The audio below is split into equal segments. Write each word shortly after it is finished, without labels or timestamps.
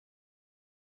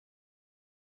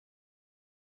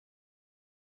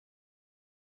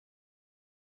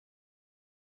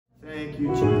Thank you,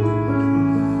 Jesus.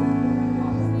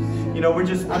 You know, I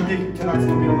think tonight's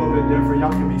going to be a little bit different.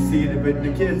 Y'all can be seated, but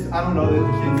the kids, I don't know that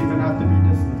the kids even have to be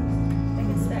dismissed. They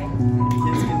can stay.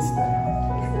 Kids can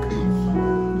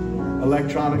stay.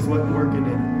 Electronics wasn't working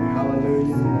anyway.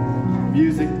 Hallelujah.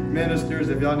 Music ministers,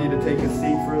 if y'all need to take a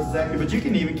seat for a second, but you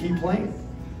can even keep playing.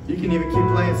 You can even keep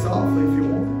playing softly if you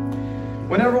want.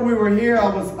 Whenever we were here, I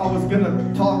was going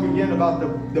to talk again about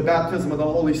the baptism of the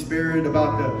Holy Spirit,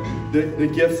 about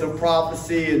the gifts of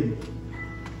prophecy. And,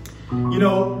 you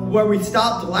know, where we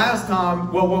stopped last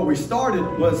time, well, what we started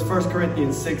was 1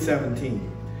 Corinthians 6:17.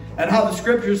 And how the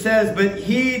scripture says, but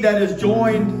he that is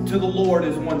joined to the Lord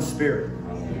is one spirit.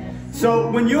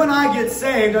 So when you and I get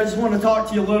saved, I just want to talk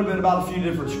to you a little bit about a few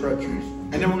different scriptures.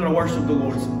 And then we're going to worship the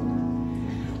Lord some more.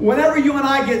 Whenever you and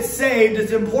I get saved,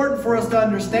 it's important for us to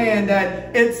understand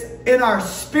that it's in our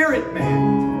spirit,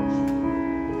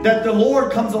 man, that the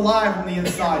Lord comes alive on the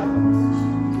inside of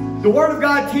us. The Word of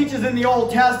God teaches in the Old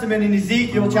Testament in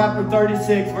Ezekiel chapter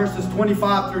 36, verses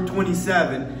 25 through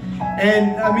 27.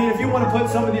 And, I mean, if you want to put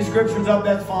some of these scriptures up,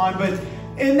 that's fine. But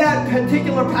in that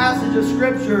particular passage of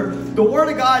scripture, the Word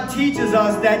of God teaches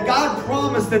us that God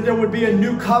promised that there would be a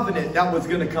new covenant that was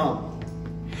going to come.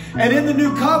 And in the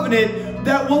new covenant,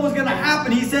 that what was going to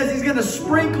happen, he says he's going to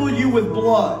sprinkle you with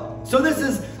blood. So this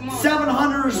is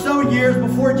 700 or so years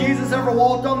before Jesus ever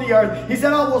walked on the earth. He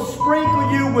said, I will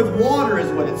sprinkle you with water,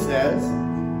 is what it says.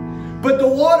 But the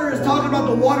water is talking about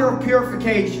the water of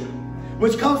purification,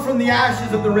 which comes from the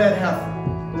ashes of the red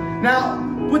heifer. Now,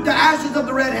 with the ashes of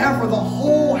the red heifer, the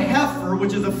whole heifer,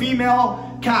 which is a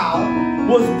female cow,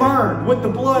 was burned with the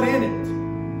blood in it.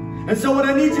 And so what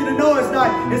I need you to know is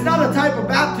it's not a type of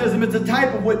baptism, it's a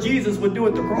type of what Jesus would do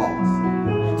at the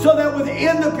cross. So that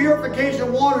within the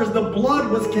purification waters, the blood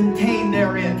was contained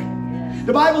therein.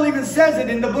 The Bible even says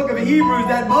it in the book of Hebrews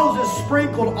that Moses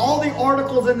sprinkled all the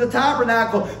articles in the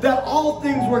tabernacle, that all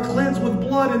things were cleansed with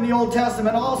blood in the Old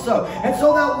Testament also. And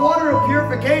so that water of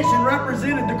purification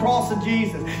represented the cross of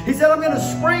Jesus. He said, I'm going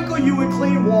to sprinkle you with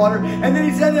clean water. And then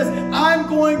he said this, I'm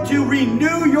going to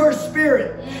renew your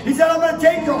spirit. He said, I'm going to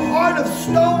take your heart of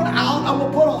stone out. I'm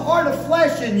going to put a heart of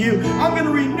flesh in you. I'm going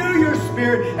to renew your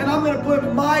spirit. And I'm going to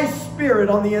put my spirit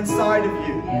on the inside of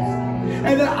you.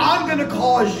 And then I'm going to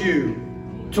cause you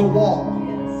to walk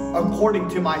according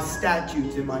to my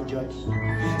statutes and my judgments.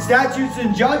 Statutes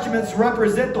and judgments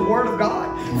represent the Word of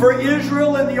God. For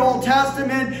Israel in the Old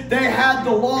Testament, they had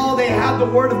the law, they had the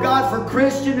Word of God. For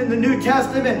Christian in the New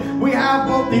Testament, we have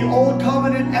both the Old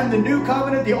Covenant and the New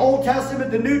Covenant, the Old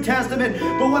Testament, the New Testament.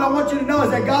 But what I want you to know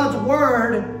is that God's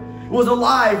Word was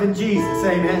alive in Jesus,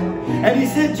 amen. And he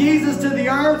sent Jesus to the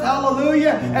earth,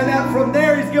 hallelujah. And that from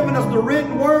there he's given us the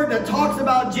written word that talks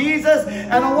about Jesus.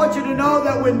 And I want you to know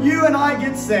that when you and I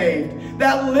get saved,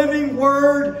 that living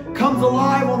word comes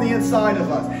alive on the inside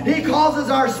of us. He causes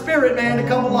our spirit, man, to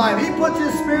come alive. He puts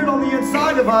his spirit on the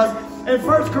inside of us. In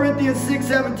 1 Corinthians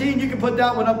 6:17, you can put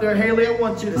that one up there, Haley. I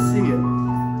want you to see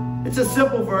it. It's a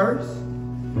simple verse.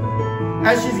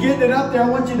 As she's getting it up there, I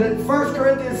want you to, 1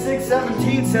 Corinthians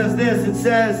 6:17 says this. It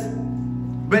says,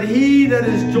 but he that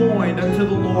is joined unto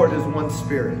the Lord is one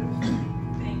spirit.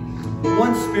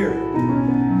 One spirit.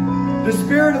 The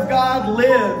Spirit of God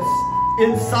lives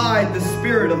inside the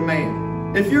spirit of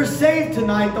man. If you're saved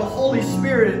tonight, the Holy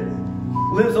Spirit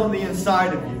lives on the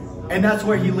inside of you. And that's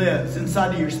where he lives,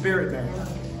 inside of your spirit, man.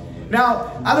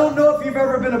 Now, I don't know if you've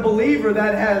ever been a believer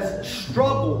that has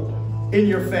struggled in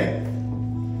your faith.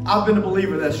 I've been a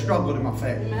believer that struggled in my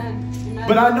faith. Amen.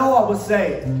 But I know I was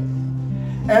saved.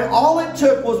 And all it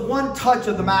took was one touch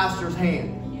of the Master's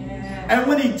hand. Yeah. And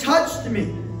when he touched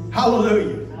me,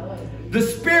 hallelujah, the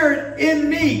Spirit in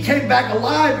me came back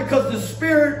alive, because the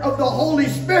Spirit of the Holy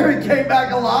Spirit came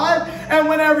back alive. And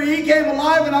whenever he came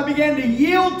alive and I began to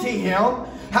yield to him,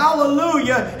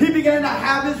 hallelujah, he began to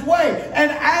have his way. And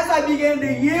as I began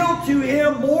to yield to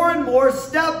him more and more,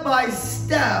 step by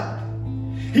step,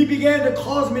 he began to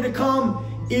cause me to come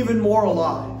even more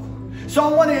alive. So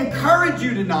I want to encourage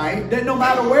you tonight that no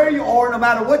matter where you are, no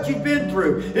matter what you've been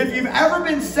through, if you've ever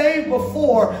been saved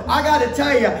before, I got to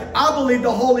tell you, I believe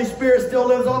the Holy Spirit still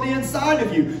lives on the inside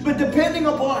of you. But depending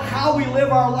upon how we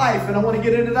live our life, and I want to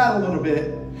get into that a little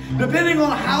bit, depending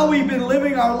on how we've been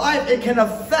living our life, it can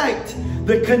affect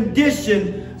the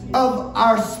condition of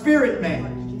our spirit man.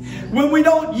 When we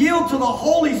don't yield to the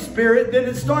Holy Spirit, then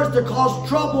it starts to cause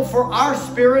trouble for our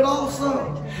spirit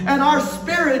also. And our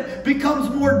spirit becomes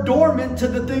more dormant to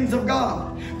the things of God.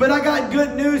 But I got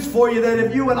good news for you, that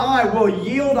if you and I will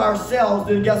yield ourselves,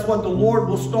 then guess what? The Lord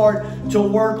will start to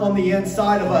work on the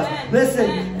inside of us.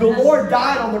 Listen, the Lord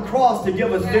died on the cross to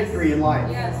give us victory in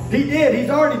life. He did. He's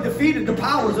already defeated the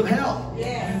powers of hell.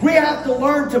 We have to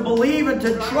learn to believe and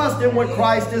to trust in what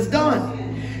Christ has done.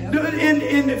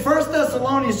 In 1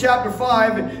 Thessalonians chapter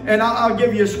 5, and I'll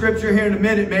give you a scripture here in a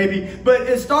minute maybe, but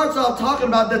it starts off talking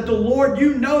about that the Lord,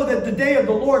 you know that the day of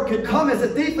the Lord could come as a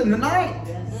thief in the night.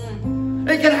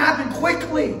 It can happen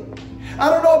quickly. I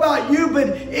don't know about you, but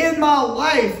in my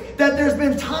life, that there's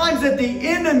been times that the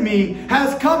enemy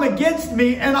has come against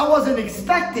me and I wasn't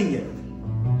expecting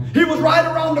it. He was right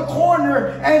around the corner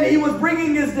and he was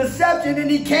bringing his deception,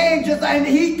 and he came and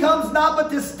he comes not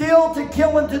but to steal, to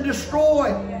kill, and to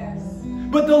destroy.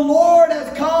 But the Lord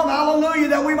has come, hallelujah,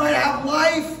 that we might have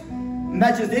life,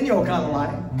 not just any old kind of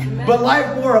life, but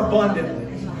life more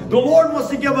abundantly. The Lord wants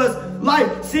to give us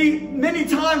life. See, many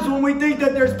times when we think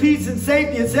that there's peace and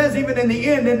safety, it says even in the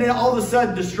end, and then all of a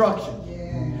sudden destruction.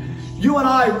 You and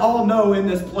I all know in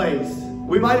this place,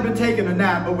 we might have been taking a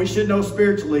nap, but we should know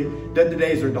spiritually that the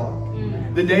days are dark.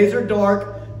 The days are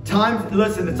dark.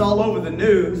 Listen, it's all over the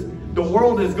news. The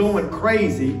world is going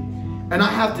crazy. And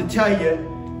I have to tell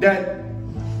you that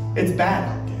it's bad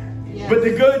out there. But the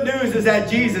good news is that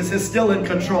Jesus is still in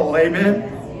control. Amen.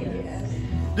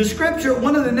 The scripture,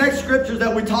 one of the next scriptures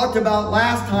that we talked about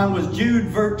last time was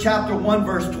Jude chapter 1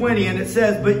 verse 20. And it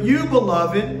says, "But you,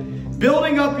 beloved,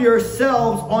 building up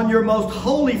yourselves on your most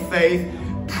holy faith,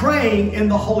 praying in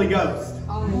the Holy Ghost."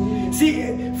 See,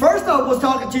 first I was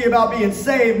talking to you about being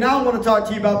saved. Now I want to talk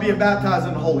to you about being baptized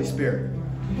in the Holy Spirit.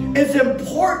 It's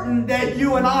important that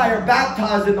you and I are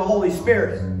baptized in the Holy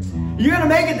Spirit. You're going to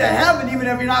make it to heaven even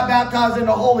if you're not baptized in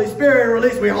the Holy Spirit, or at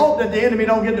least we hope that the enemy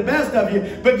don't get the best of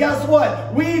you. But guess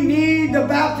what? We need the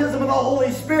baptism of the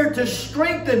Holy Spirit to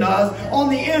strengthen us on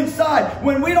the inside.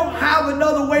 When we don't have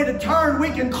another way to turn, we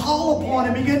can call upon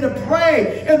and begin to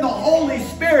pray in the Holy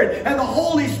Spirit. And the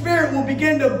Holy Spirit will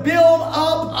begin to build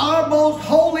up our most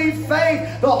holy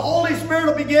faith. The Holy Spirit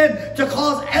will begin to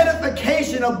cause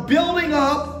edification, of building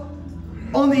up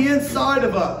on the inside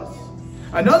of us.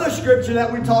 Another scripture that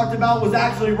we talked about was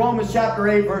actually Romans chapter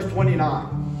 8 verse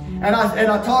 29. And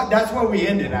I talked, that's where we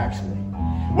ended actually.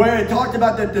 Where it talked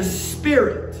about that the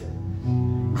Spirit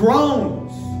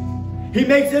groans. He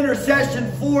makes intercession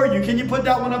for you. Can you put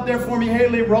that one up there for me,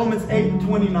 Haley? Romans 8 and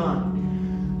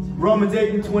 29. Romans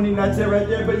 8 and 29, that's it right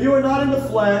there. But you are not in the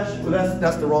flesh. Well,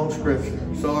 that's the wrong scripture.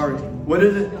 Sorry. What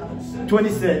is it?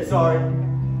 26, sorry.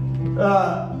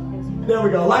 There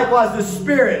we go. Likewise, the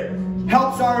Spirit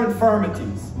helps our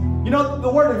infirmities. You know, the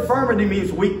word infirmity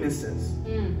means weaknesses.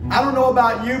 I don't know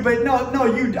about you, but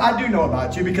I do know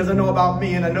about you, because I know about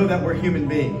me, and I know that we're human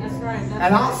beings. That's right.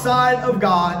 And outside of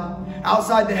God,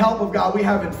 outside the help of God, we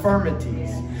have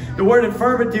infirmities. The word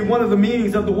infirmity, one of the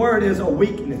meanings of the word is a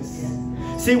weakness.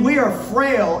 See, we are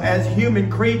frail as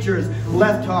human creatures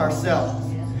left to ourselves.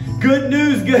 Good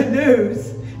news, good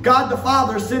news. God the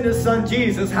Father sent His Son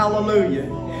Jesus,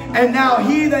 hallelujah. And now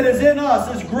He that is in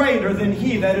us is greater than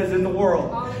he that is in the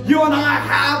world. You and I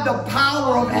have the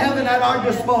power of heaven at our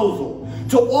disposal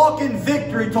to walk in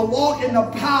victory, to walk in the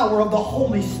power of the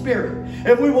Holy Spirit.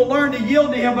 If we will learn to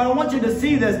yield to Him. But I want you to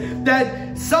see this,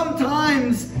 that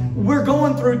sometimes we're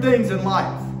going through things in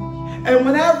life. And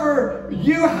whenever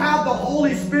you have the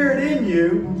Holy Spirit in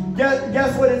you,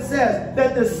 guess what it says?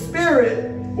 That the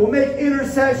Spirit will make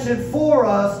intercession for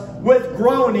us with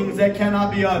groanings that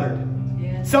cannot be uttered.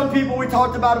 Some people, we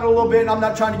talked about it a little bit, and I'm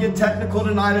not trying to get technical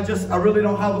tonight. I really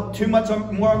don't have too much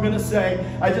more I'm going to say.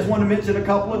 I just want to mention a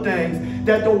couple of things.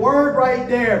 That the word right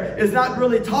there is not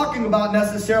really talking about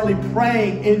necessarily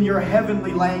praying in your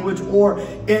heavenly language or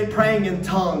praying in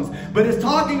tongues. But it's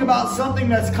talking about something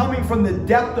that's coming from the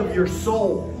depth of your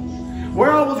soul.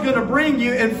 Where I was going to bring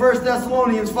you in 1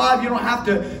 Thessalonians 5, you don't have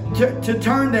to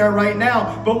turn there right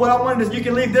now. But what I wanted is, you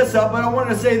can leave this up, but I wanted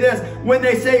to say this. When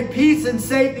they say peace and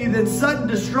safety, then sudden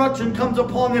destruction comes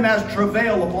upon them as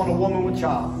travail upon a woman with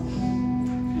child.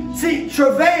 See,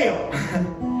 travail,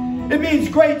 it means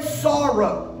great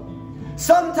sorrow.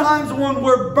 Sometimes when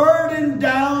we're burdened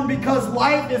down because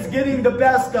life is getting the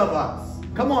best of us.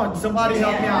 Come on, somebody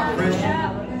help me out,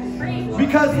 Christian.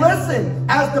 Because listen,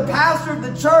 as the pastor of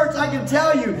the church, I can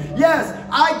tell you, yes,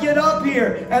 I get up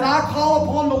here and I call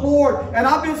upon the Lord, and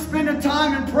I've been spending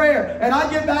time in prayer, and I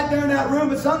get back there in that room,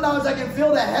 and sometimes I can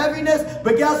feel the heaviness.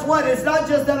 But guess what? It's not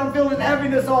just that I'm feeling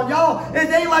heaviness on y'all. It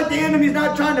ain't like the enemy's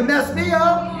not trying to mess me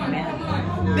up.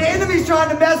 The enemy's trying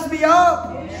to mess me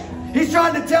up. He's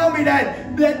trying to tell me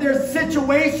that there's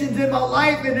situations in my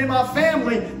life and in my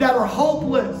family that are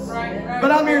hopeless.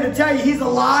 But I'm here to tell you, he's a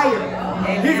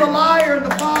liar. He's a liar and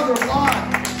the father of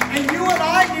lies. And you and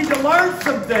I need to learn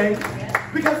some things.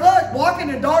 Because look, walking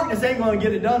in darkness ain't going to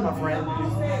get it done, my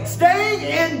friend. Staying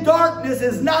in darkness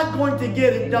is not going to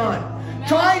get it done.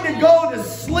 Trying to go to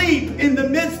sleep in the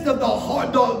midst of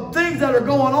the things that are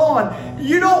going on,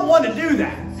 you don't want to do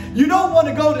that. You don't want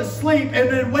to go to sleep and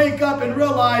then wake up and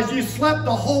realize you slept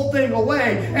the whole thing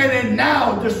away and then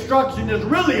now destruction is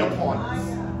really upon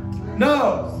us.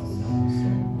 No.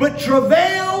 But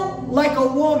travail like a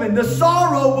woman. The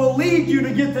sorrow will lead you to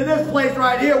get to this place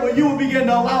right here where you will begin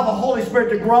to allow the Holy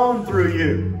Spirit to groan through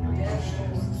you.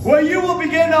 Where you will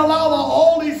begin to allow the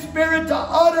Holy Spirit to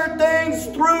utter things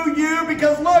through you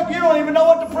because look, you don't even know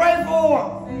what to pray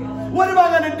for. What am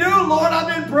I going to do, Lord? I've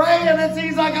been praying. It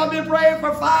seems like I've been praying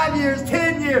for 5 years,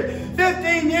 10 years,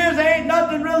 15 years. Ain't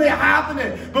nothing really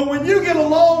happening. But when you get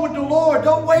alone with the Lord,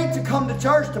 don't wait to come to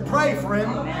church to pray, friend.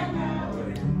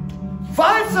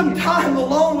 Find some time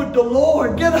alone with the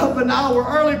Lord. Get up an hour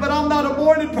early, but I'm not a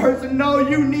morning person. No,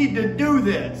 you need to do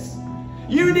this.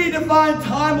 You need to find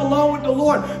time alone with the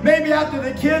Lord. Maybe after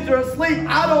the kids are asleep.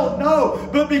 I don't know.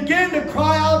 But begin to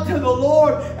cry out to the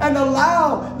Lord and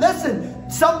allow. Listen,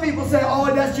 some people say,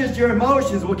 oh, that's just your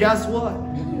emotions. Well, guess what?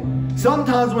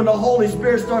 Sometimes when the Holy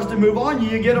Spirit starts to move on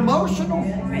you, you get emotional.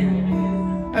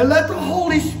 And let the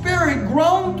Holy Spirit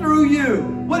groan through you.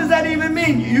 What does that even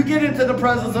mean? You get into the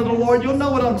presence of the Lord, you'll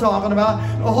know what I'm talking about.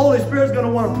 The Holy Spirit's going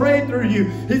to want to pray through you.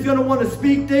 He's going to want to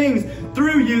speak things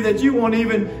through you that you won't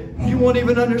even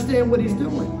understand what he's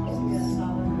doing.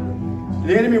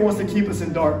 The enemy wants to keep us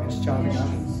in darkness, child of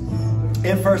God.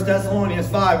 In 1 Thessalonians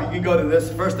 5, you can go to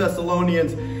this, 1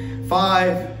 Thessalonians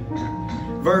 5,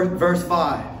 verse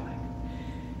 5.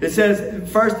 It says,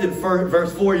 first in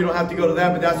verse 4, you don't have to go to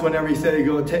that, but that's whenever he said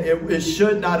it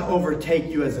should not overtake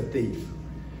you as a thief.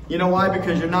 You know why?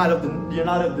 Because you're not of the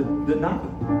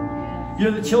night.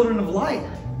 You're the children of light.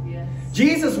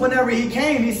 Jesus, whenever he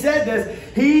came, he said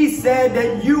this. He said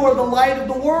that you are the light of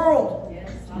the world.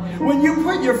 When you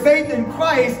put your faith in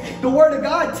Christ, the Word of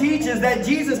God teaches that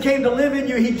Jesus came to live in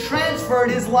you. He transferred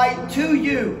his light to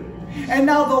you. And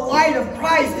now the light of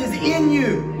Christ is in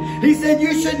you. He said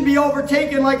you shouldn't be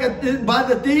overtaken by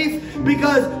the thief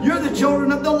because you're the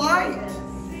children of the light.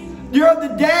 You're of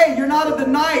the day. You're not of the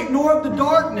night nor of the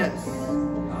darkness.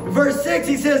 Verse 6,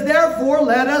 he says, therefore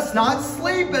let us not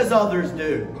sleep as others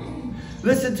do.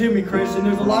 Listen to me, Christian.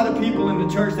 There's a lot of people in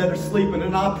the church that are sleeping.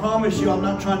 And I promise you, I'm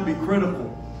not trying to be critical.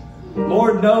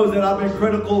 Lord knows that I've been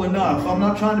critical enough. I'm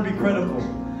not trying to be critical.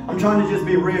 I'm trying to just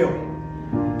be real.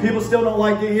 People still don't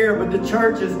like to hear it, but the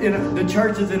church is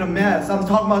in a mess. I'm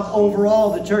talking about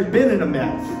overall the church been in a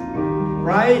mess,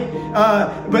 right?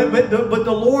 But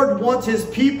the Lord wants his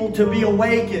people to be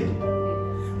awakened.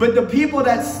 But the people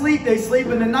that sleep, they sleep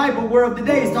in the night, but we're of the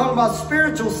day. He's talking about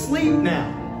spiritual sleep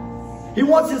now. He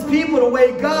wants his people to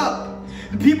wake up.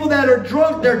 The people that are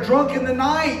drunk, they're drunk in the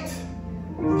night.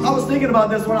 I was thinking about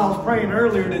this when I was praying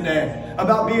earlier today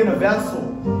about being a vessel.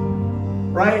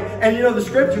 Right? And you know, the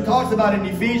scripture talks about in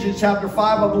Ephesians chapter 5,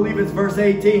 I believe it's verse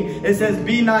 18. It says,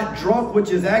 be not drunk, which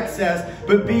is excess,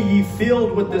 but be ye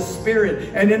filled with the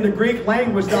Spirit. And in the Greek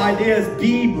language, the idea is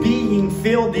being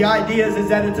filled. The idea is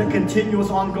that it's a continuous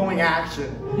ongoing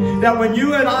action. That when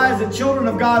you and I, as the children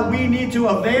of God, we need to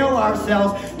avail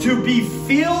ourselves to be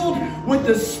filled with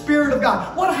the Spirit of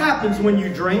God. What happens when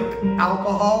you drink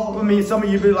alcohol? I mean, some of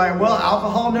you be like, well,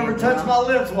 alcohol never touched my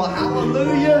lips. Well,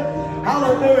 hallelujah.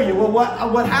 Hallelujah. Well,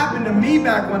 what happened to me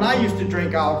back when I used to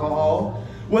drink alcohol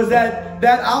was that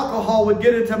alcohol would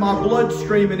get into my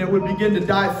bloodstream and it would begin to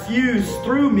diffuse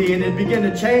through me and it began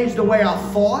to change the way I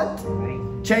thought,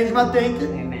 change my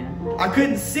thinking. I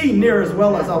couldn't see near as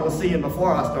well as I was seeing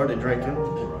before I started drinking.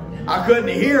 I couldn't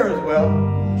hear as well.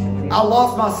 I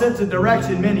lost my sense of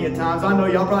direction many a times. I know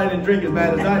y'all probably didn't drink as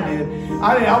bad as I did.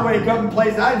 I wake up in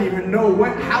places I didn't even know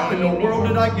how in the world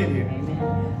did I get here.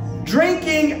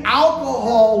 Drinking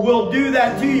alcohol will do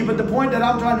that to you, but the point that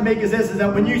I'm trying to make is this, is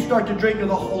that when you start to drink of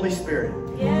the Holy Spirit,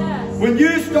 when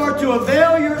you start to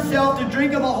avail yourself to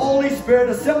drink of the Holy Spirit,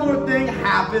 a similar thing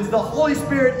happens. The Holy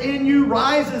Spirit in you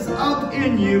rises up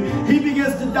in you. He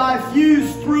begins to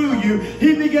diffuse through you.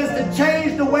 He begins to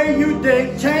change the way you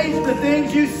think, change the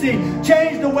things you see,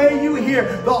 change the way you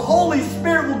hear. The Holy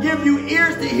Spirit will give you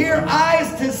ears to hear,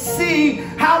 eyes to see.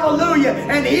 Hallelujah.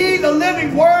 And He, the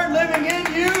living Word living in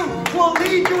you, will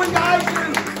lead you and guide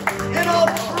you in all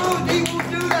truth. He will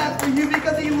do that for you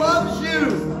because He loves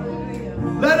you.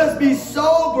 Let us be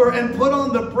sober and put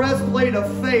on the breastplate of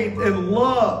faith and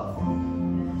love.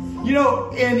 You know,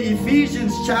 in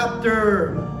Ephesians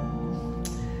chapter,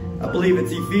 I believe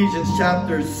it's Ephesians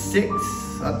chapter 6,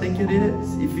 I think it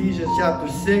is. Ephesians chapter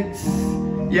 6.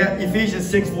 Yeah,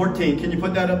 Ephesians 6:14. Can you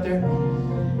put that up there?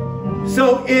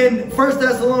 So in 1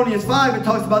 Thessalonians 5, it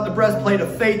talks about the breastplate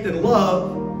of faith and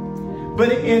love.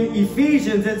 But in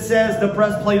Ephesians, it says the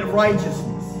breastplate of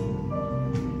righteousness.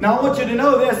 Now, I want you to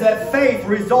know this, that faith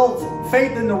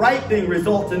in the right thing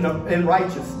results in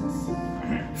righteousness.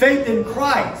 Faith in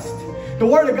Christ. The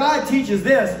Word of God teaches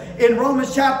this. In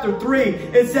Romans chapter 3,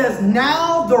 it says,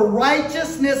 now the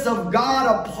righteousness of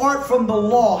God apart from the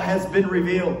law has been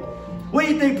revealed. What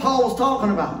do you think Paul was talking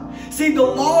about? See, the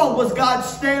law was God's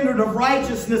standard of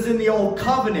righteousness in the old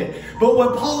covenant. But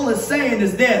what Paul is saying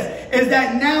is this, is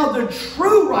that now the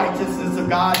true righteousness of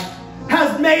God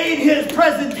has made his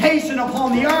presentation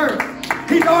upon the earth.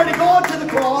 He's already gone to the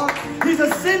cross. He's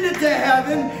ascended to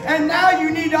heaven. And now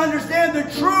you need to understand the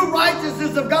true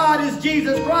righteousness of God is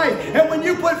Jesus Christ. And when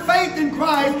you put faith in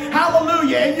Christ,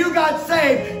 hallelujah, and you got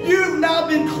saved, you've now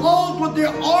been clothed with the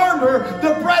armor,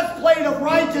 the breastplate of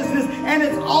righteousness. And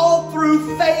it's all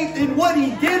through faith in what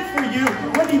he did for you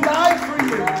when he died for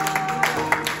you.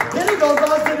 Then he goes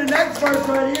on to the next verse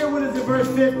right here. What is it? Verse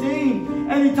 15.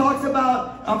 And he talks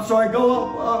about, I'm sorry,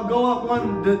 go up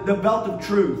one, the belt of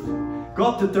truth. Go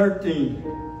up to 13.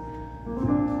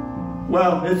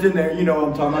 Well, it's in there. You know what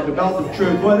I'm talking about. The belt of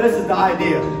truth. Well, this is the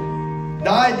idea. The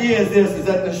idea is this, is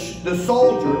that the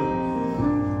soldier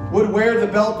would wear the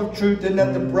belt of truth and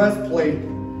that the breastplate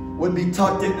would be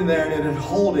tucked into there and it would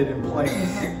hold it in place.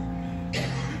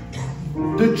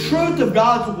 The truth of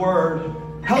God's word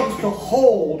helps to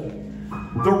hold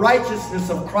the righteousness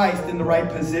of Christ in the right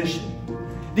position.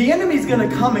 The enemy's going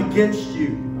to come against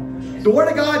you. The Word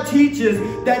of God teaches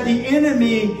that the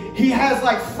enemy, he has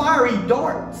like fiery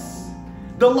darts.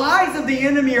 The lies of the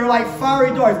enemy are like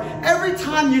fiery darts. Every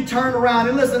time you turn around,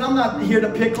 and listen, I'm not here to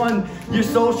pick on your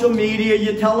social media,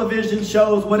 your television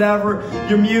shows, whatever,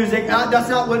 your music. That's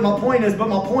not what my point is, but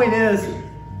my point is,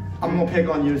 I'm going to pick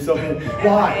on you. So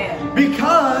why?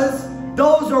 Because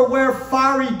those are where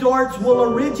fiery darts will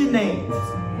originate.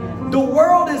 The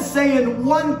world is saying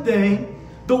one thing,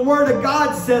 the Word of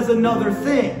God says another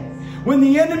thing. When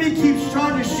the enemy keeps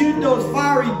trying to shoot those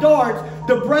fiery darts,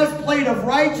 the breastplate of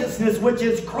righteousness, which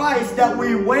is Christ that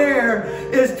we wear,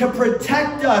 is to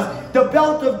protect us. The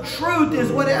belt of truth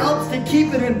is what helps to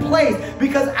keep it in place.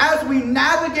 Because as we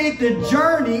navigate the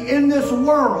journey in this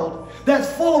world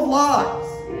that's full of lies.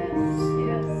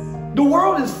 Yes. The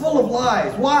world is full of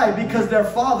lies. Why? Because their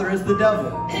father is the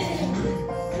devil.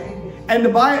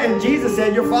 And Jesus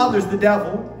said, your father's the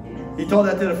devil. He told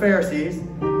that to the Pharisees.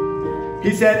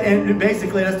 He said, and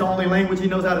basically that's the only language he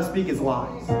knows how to speak is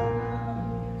lies.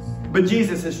 But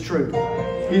Jesus is truth.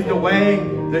 He's the way,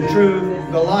 the truth,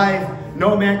 the life.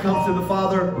 No man comes to the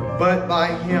Father but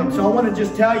by him. So I want to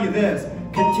just tell you this.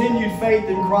 Continued faith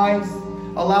in Christ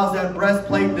allows that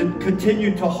breastplate to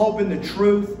continue to hope in the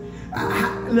truth.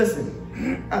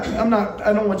 Listen, I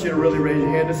don't want you to really raise your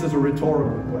hand. This is a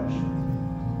rhetorical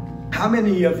question. How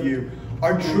many of you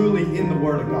are truly in the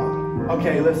Word of God?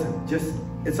 Okay, listen,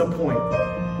 it's a point.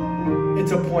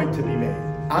 It's a point to be made.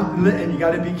 And you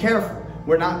got to be careful.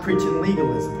 We're not preaching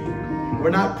legalism here. We're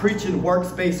not preaching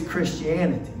works-based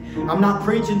Christianity. I'm not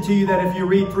preaching to you that if you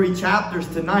read 3 chapters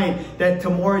tonight, that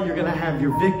tomorrow you're going to have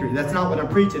your victory. That's not what I'm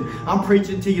preaching. I'm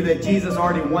preaching to you that Jesus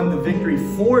already won the victory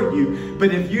for you.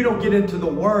 But if you don't get into the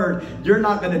Word, you're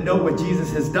not going to know what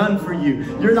Jesus has done for you.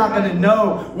 You're not going to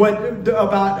know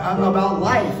about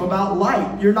life, about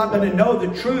light. You're not going to know the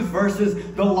truth versus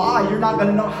the lie. You're not going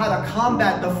to know how to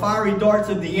combat the fiery darts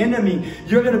of the enemy.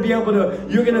 You're going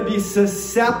to be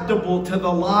susceptible to the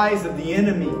lies of the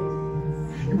enemy.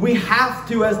 We have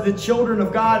to, as the children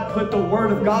of God, put the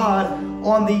Word of God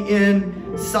on the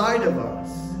inside of us.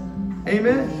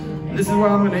 Amen? This is where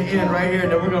I'm going to end right here,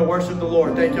 and then we're going to worship the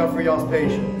Lord. Thank y'all for y'all's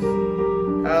patience.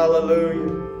 Hallelujah.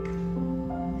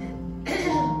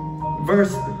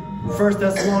 1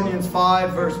 Thessalonians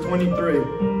 5, verse 23.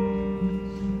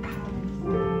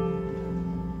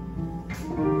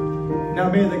 Now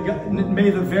may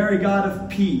the very God of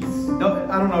peace.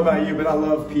 I don't know about you, but I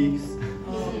love peace.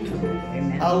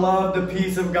 I love the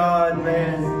peace of God,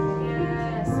 man.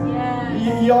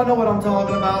 Yes. Y'all know what I'm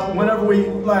talking about. Whenever we,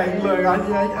 look, y'all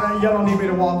don't need me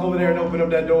to walk over there and open up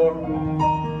that door.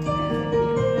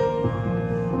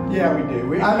 Yeah, we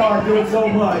do. I know I do it so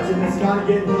much, and it's kind of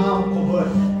getting comical, but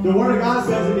the Word of God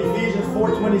says in Ephesians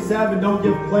 4:27, don't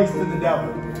give place to the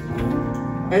devil.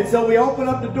 And so we open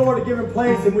up the door to give him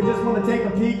place, and we just want to take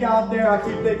a peek out there. I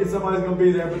keep thinking somebody's going to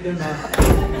be there, but they're not.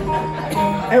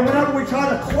 And whenever we try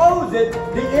to close it,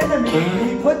 the enemy,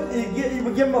 he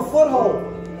would give him a foothold.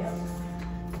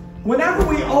 Whenever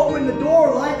we open the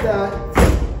door like that,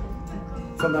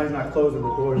 somebody's not closing the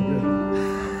door.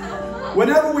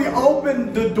 Whenever we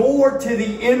open the door to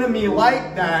the enemy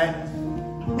like that,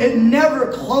 it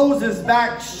never closes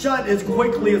back shut as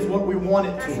quickly as what we want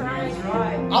it to.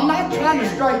 I'm not trying to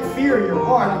strike fear in your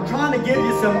heart. I'm trying to give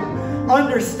you some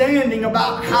understanding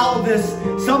about how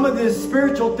some of these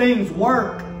spiritual things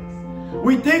work.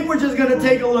 We think we're just going to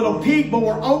take a little peek, but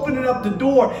we're opening up the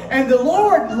door. And the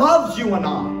Lord loves you and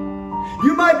I.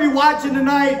 You might be watching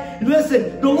tonight.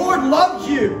 Listen, the Lord loves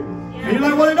you. And you're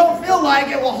like, well, I don't feel like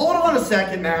it. Well, hold on a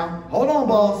second now. Hold on,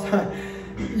 boss.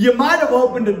 You might have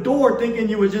opened the door thinking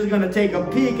you were just going to take a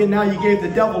peek, and now you gave the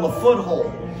devil a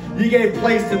foothold. You gave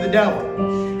place to the devil.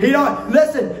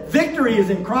 Listen, victory is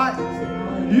in Christ.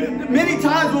 Many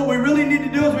times what we really need to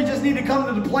do is we just need to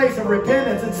come to the place of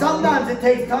repentance. And sometimes it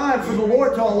takes time for the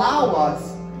Lord to allow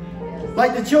us.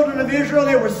 Like the children of Israel,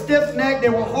 they were stiff-necked, they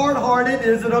were hard-hearted.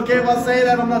 Is it okay if I say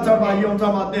that? I'm not talking about you, I'm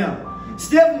talking about them.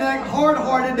 Stiff-necked,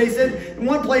 hard-hearted. They said, in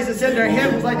one place it said their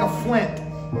head was like a flint.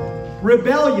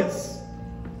 Rebellious.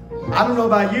 I don't know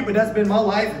about you, but that's been my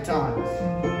life at times.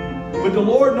 But the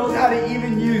Lord knows how to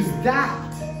even use that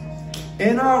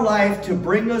in our life to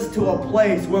bring us to a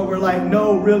place where we're like,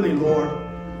 no, really, Lord.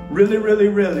 Really, really,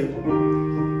 really.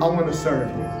 I want to serve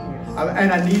you.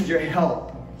 And I need your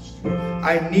help.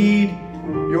 I need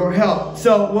your help.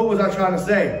 So what was I trying to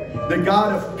say? The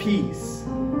God of peace.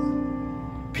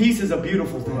 Peace is a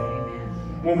beautiful thing.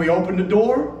 When we open the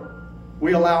door,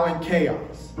 we allow in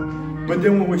chaos. But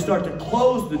then when we start to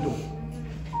close the door,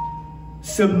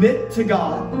 submit to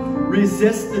God,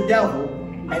 resist the devil,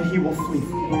 and he will flee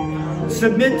from you.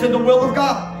 Submit to the will of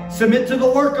God. Submit to the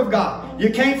work of God. You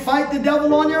can't fight the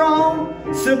devil on your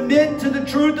own. Submit to the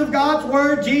truth of God's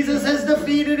word. Jesus has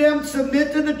defeated him.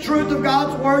 Submit to the truth of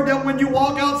God's word that when you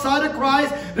walk outside of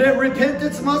Christ, that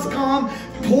repentance must come.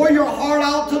 Pour your heart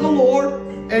out to the Lord.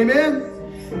 Amen.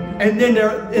 And then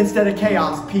there, instead of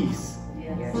chaos, peace.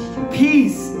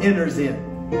 Peace enters in.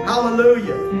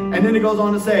 Hallelujah. And then it goes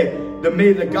on to say,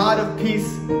 may the God of peace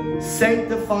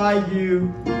sanctify you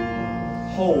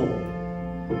whole.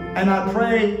 And I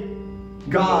pray,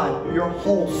 God, your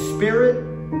whole spirit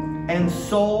and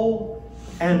soul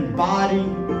and body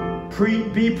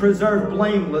be preserved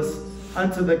blameless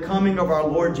unto the coming of our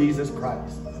Lord Jesus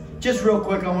Christ. Just real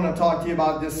quick, I want to talk to you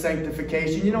about this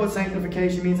sanctification. You know what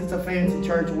sanctification means? It's a fancy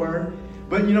church word.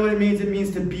 But you know what it means? It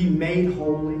means to be made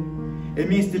holy. It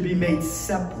means to be made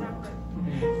separate.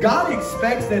 God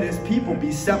expects that his people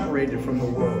be separated from the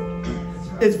world.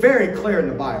 It's very clear in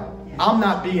the Bible. I'm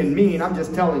not being mean. I'm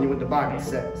just telling you what the Bible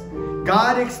says.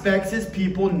 God expects his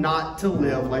people not to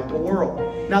live like the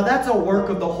world. Now that's a work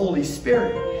of the Holy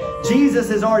Spirit. Jesus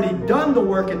has already done the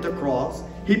work at the cross.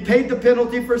 He paid the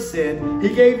penalty for sin. He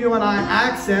gave you and I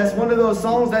access. One of those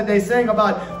songs that they sang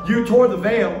about, you tore the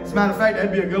veil. As a matter of fact,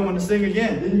 that'd be a good one to sing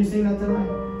again. Didn't you sing that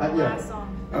tonight? Yeah.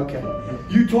 Okay.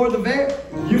 You tore the veil.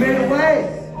 You made a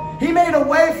way. He made a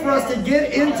way for us to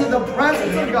get into the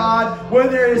presence of God where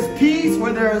there is peace,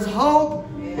 where there is hope,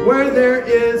 where there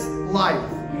is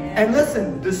life. And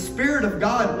listen, the Spirit of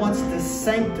God wants to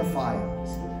sanctify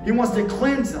us. He wants to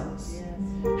cleanse us.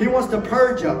 He wants to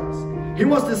purge us. He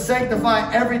wants to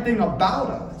sanctify everything about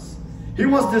us. He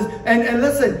wants to, and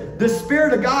listen, the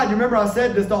Spirit of God, you remember I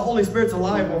said this, the Holy Spirit's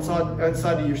alive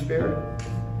inside of your spirit.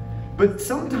 But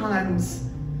sometimes,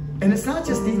 and it's not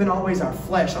just even always our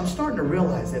flesh. I'm starting to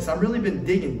realize this. I've really been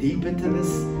digging deep into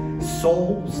this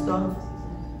soul stuff.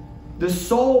 The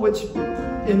soul, which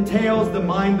entails the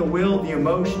mind, the will, the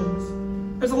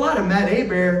emotions. There's a lot of Matt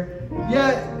Hebert.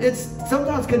 Yeah, it's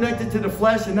sometimes connected to the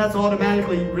flesh, and that's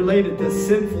automatically related to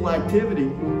sinful activity.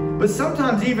 But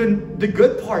sometimes even the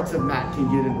good parts of Matt can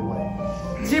get in the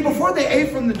way. See, before they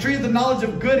ate from the tree of the knowledge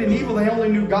of good and evil, they only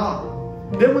knew God.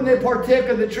 Then when they partake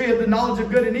of the tree of the knowledge of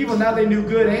good and evil, now they knew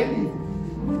good and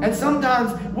evil. And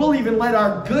sometimes we'll even let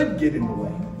our good get in the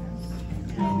way.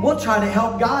 We'll try to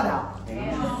help God out.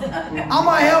 I'm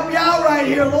going to help you out right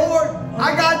here, Lord.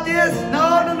 I got this. No.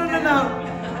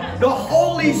 The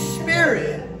Holy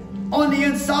Spirit on the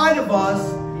inside of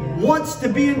us wants to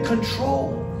be in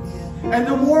control. And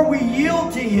the more we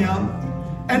yield to Him,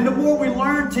 and the more we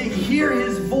learn to hear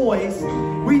His voice,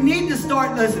 we need to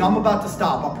start, listen, I'm about to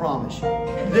stop, I promise you.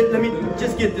 Let me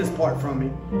just get this part from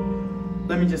me.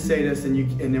 Let me just say this and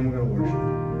then we're going to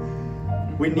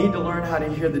worship. We need to learn how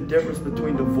to hear the difference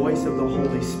between the voice of the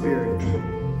Holy Spirit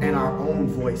and our own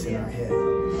voice in our head.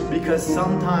 Because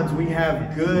sometimes we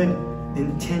have good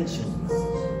intentions,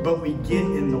 but we get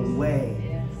in the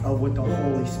way of what the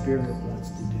Holy Spirit wants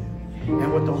to do.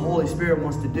 And what the Holy Spirit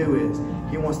wants to do is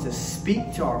He wants to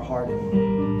speak to our heart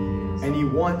and He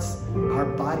wants our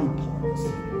body parts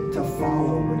to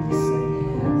follow what He's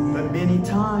saying. But many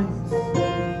times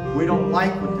we don't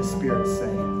like what the Spirit's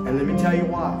saying. And let me tell you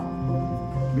why.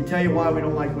 Let me tell you why we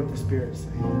don't like what the Spirit's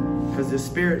saying. Because the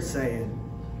Spirit's saying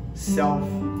self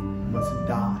must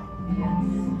die.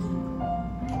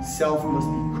 Self must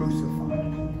be crucified.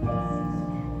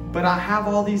 But I have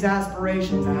all these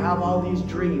aspirations. I have all these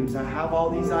dreams. I have all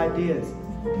these ideas.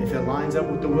 If it lines up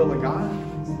with the will of God,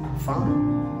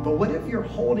 fine. But what if you're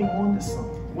holding on to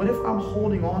something? What if I'm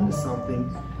holding on to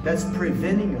something that's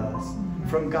preventing us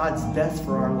from God's best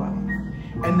for our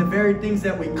life? And the very things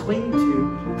that we cling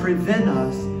to prevent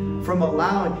us from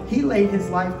allowing. He laid His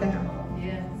life down.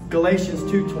 Yes. Galatians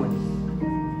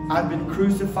 2:20. I've been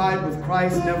crucified with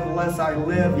Christ, nevertheless I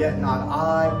live, yet not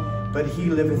I, but He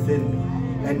liveth in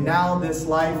me. And now this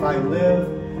life I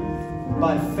live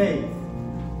by faith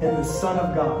in the Son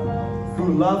of God,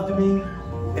 who loved me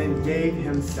and gave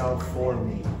Himself for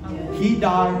me. He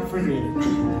died for me.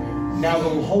 Now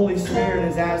the Holy Spirit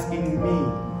is asking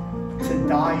me to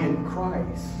die in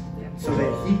Christ so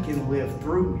that He can live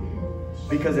through me.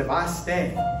 Because if I stay,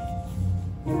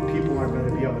 people aren't going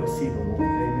to be able to see the Lord.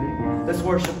 Amen. Let's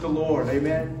worship the Lord.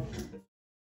 Amen.